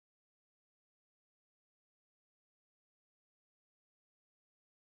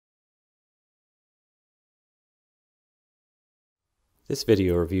This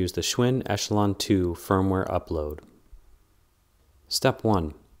video reviews the Schwinn Echelon2 firmware upload. Step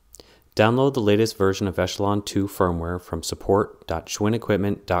 1. Download the latest version of Echelon2 firmware from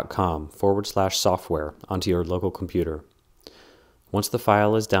support.schwinnequipment.com/software onto your local computer. Once the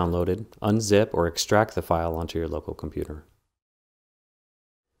file is downloaded, unzip or extract the file onto your local computer.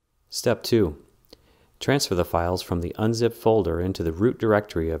 Step 2. Transfer the files from the unzip folder into the root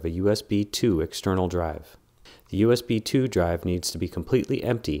directory of a USB 2 external drive. The USB 2 drive needs to be completely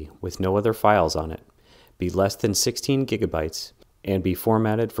empty with no other files on it, be less than 16 gigabytes, and be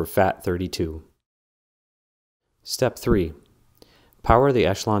formatted for FAT32. Step 3. Power the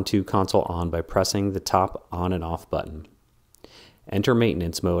Echelon2 console on by pressing the top on and off button. Enter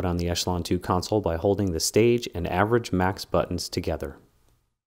maintenance mode on the Echelon2 console by holding the stage and average max buttons together.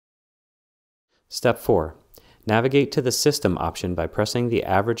 Step 4. Navigate to the System option by pressing the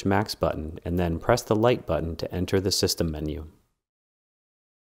average max button and then press the light button to enter the System menu.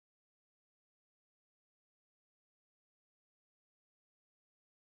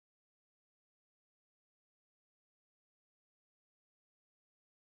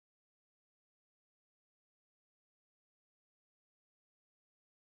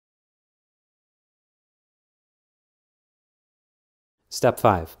 Step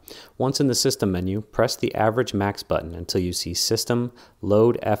 5. Once in the System menu, press the average max button until you see System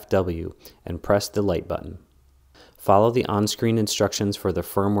Load FW and press the light button. Follow the on-screen instructions for the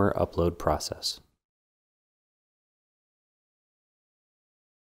firmware upload process.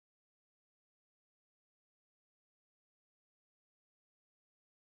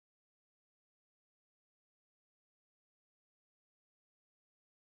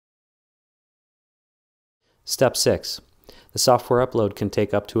 Step 6. The software upload can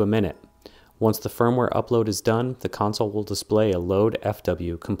take up to a minute. Once the firmware upload is done, the console will display a Load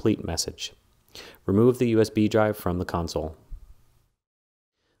FW complete message. Remove the USB drive from the console.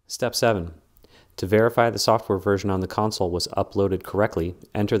 Step 7. To verify the software version on the console was uploaded correctly,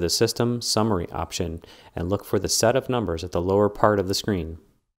 enter the System Summary option and look for the set of numbers at the lower part of the screen.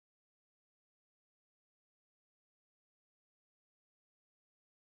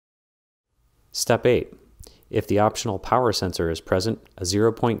 Step 8. If the optional power sensor is present, a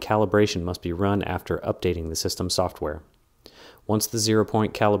 0-point calibration must be run after updating the system software. Once the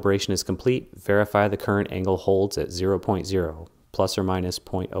 0-point calibration is complete, verify the current angle holds at 0.0, plus or minus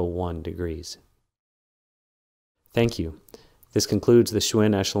 0.01 degrees. Thank you. This concludes the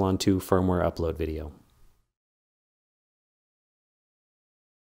Schwinn Echelon2 firmware upload video.